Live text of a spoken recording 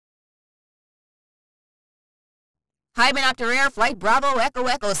Hymenopter Air Flight Bravo Echo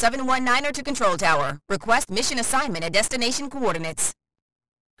Echo 719er to Control Tower. Request mission assignment and destination coordinates.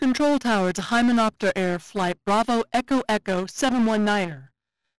 Control Tower to Hymenopter Air Flight Bravo Echo Echo 719er.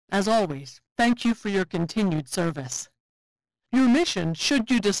 As always, thank you for your continued service. Your mission,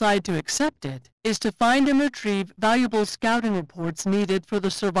 should you decide to accept it, is to find and retrieve valuable scouting reports needed for the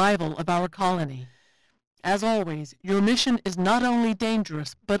survival of our colony. As always, your mission is not only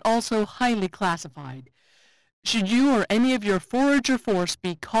dangerous, but also highly classified. Should you or any of your Forager force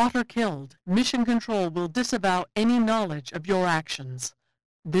be caught or killed, Mission Control will disavow any knowledge of your actions.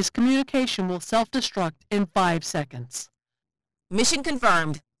 This communication will self-destruct in 5 seconds. Mission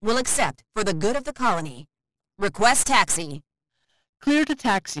confirmed. Will accept for the good of the colony. Request taxi. Clear to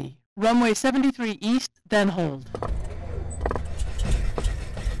taxi. Runway 73 east, then hold.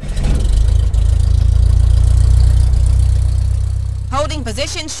 Holding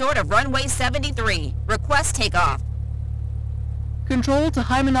position short of runway 73. Request takeoff. Control to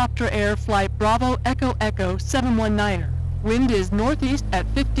Hymenopter Air Flight Bravo Echo Echo 719er. Wind is northeast at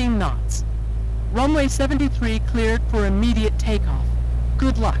 15 knots. Runway 73 cleared for immediate takeoff.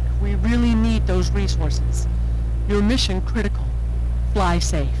 Good luck. We really need those resources. Your mission critical. Fly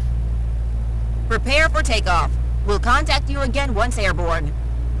safe. Prepare for takeoff. We'll contact you again once airborne.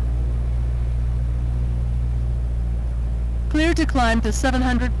 Clear to climb to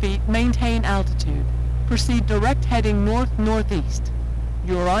 700 feet, maintain altitude. Proceed direct heading north-northeast.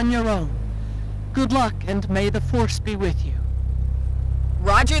 You're on your own. Good luck and may the Force be with you.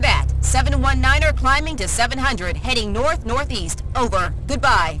 Roger that. 719er climbing to 700, heading north-northeast. Over.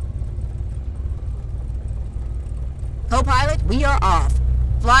 Goodbye. Co-pilot, we are off.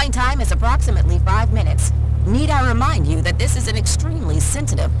 Flying time is approximately 5 minutes. Need I remind you that this is an extremely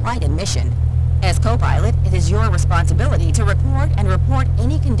sensitive flight and mission. As co-pilot, it is your responsibility to report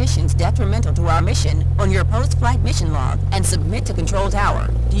any conditions detrimental to our mission on your post-flight mission log and submit to Control Tower.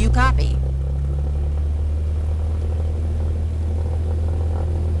 Do you copy?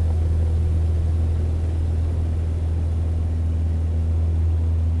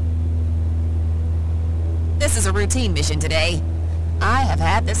 This is a routine mission today. I have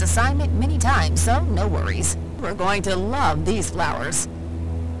had this assignment many times, so no worries. We're going to love these flowers.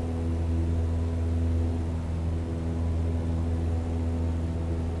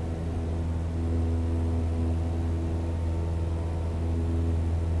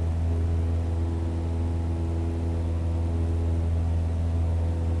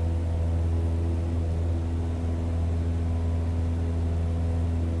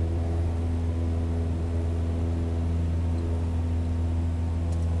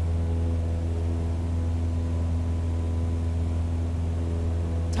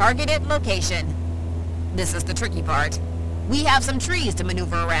 Targeted location. This is the tricky part. We have some trees to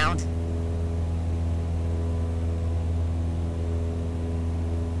maneuver around.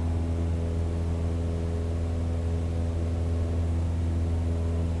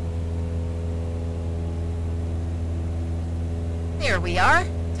 There we are.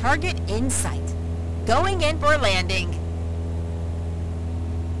 Target in sight. Going in for landing.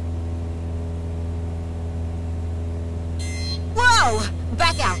 Whoa!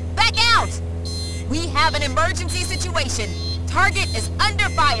 Back out! Back out! We have an emergency situation. Target is under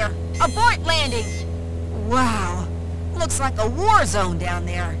fire. Abort landing. Wow. Looks like a war zone down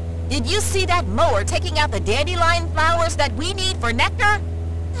there. Did you see that mower taking out the dandelion flowers that we need for nectar?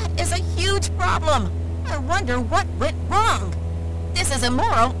 That is a huge problem. I wonder what went wrong. This is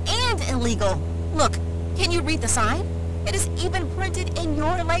immoral and illegal. Look, can you read the sign? It is even printed in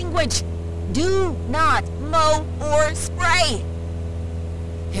your language. Do not mow or spray.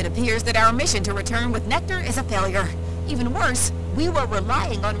 It appears that our mission to return with nectar is a failure. Even worse, we were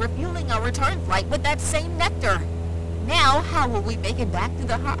relying on refueling our return flight with that same nectar. Now, how will we make it back to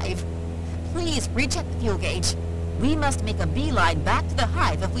the hive? Please recheck the fuel gauge. We must make a beeline back to the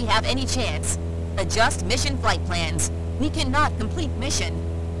hive if we have any chance. Adjust mission flight plans. We cannot complete mission.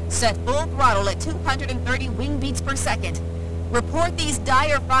 Set full throttle at 230 wing beats per second. Report these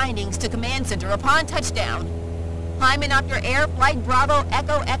dire findings to Command Center upon touchdown. Hymenopter Air Flight Bravo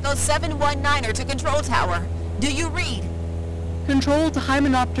Echo Echo 719er to Control Tower. Do you read? Control to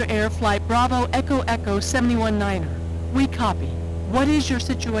Hymenopter Air Flight Bravo Echo Echo 719er. We copy. What is your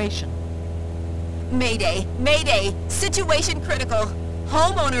situation? Mayday! Mayday! Situation critical.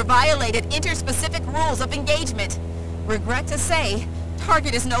 Homeowner violated interspecific rules of engagement. Regret to say,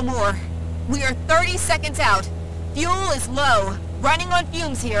 target is no more. We are 30 seconds out. Fuel is low. Running on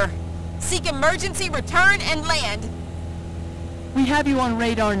fumes here. Seek emergency return and land. We have you on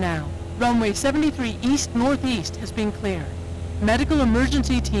radar now. Runway 73 east-northeast has been cleared. Medical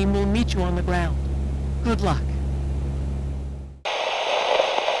emergency team will meet you on the ground. Good luck.